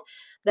yourself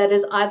that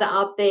is either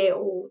out there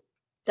or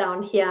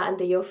down here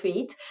under your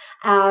feet,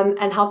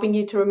 and helping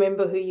you to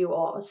remember who you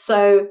are.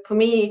 So for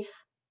me,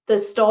 the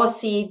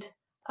Starseed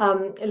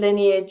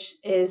lineage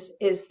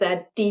is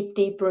that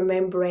deep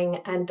remembering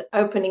and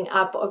opening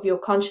up of your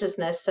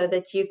consciousness, so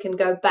that you can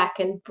go back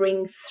and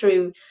bring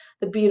through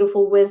the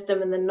beautiful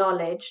wisdom and the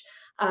knowledge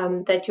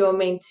that you're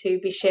meant to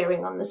be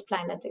sharing on this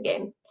planet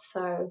again.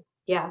 So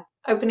yeah,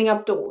 opening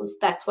up doors,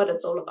 that's what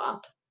it's all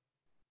about.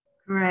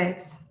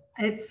 Great.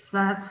 It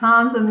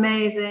sounds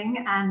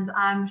amazing, and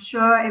I'm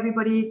sure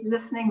everybody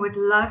listening would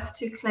love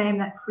to claim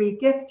that free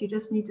gift. You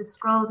just need to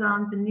scroll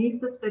down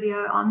beneath this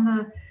video on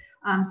the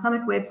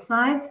Summit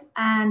website,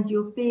 and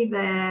you'll see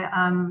there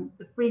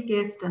the free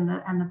gift and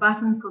the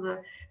button for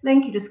the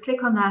link. You just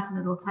click on that and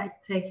it'll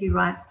take you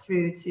right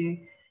through to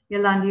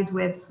Yolandi's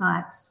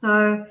website.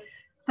 So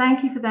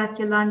thank you for that,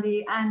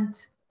 Yolandi, and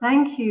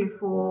thank you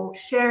for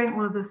sharing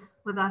all of this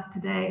with us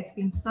today. It's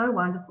been so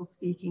wonderful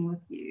speaking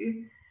with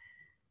you.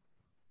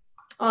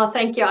 Oh,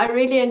 thank you. I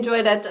really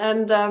enjoyed it.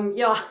 And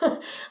yeah, I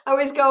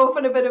always go off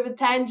on a bit of a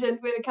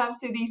tangent when it comes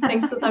to these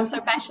things because I'm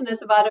so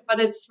passionate about it. But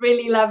it's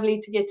really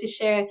lovely to get to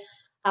share,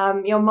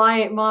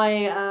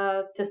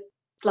 my just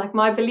like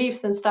my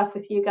beliefs and stuff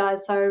with you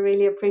guys. So I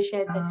really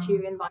appreciate that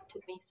you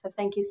invited me. So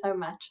thank you so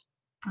much.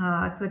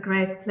 Oh, it's a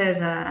great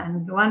pleasure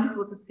and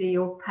wonderful to see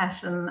your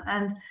passion.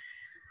 And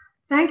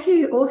thank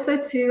you also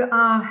to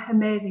our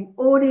amazing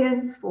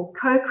audience for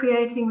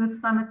co-creating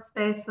this summit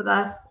space with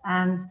us.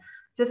 And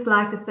just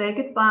like to say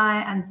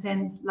goodbye and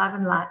send love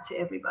and light to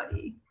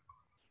everybody.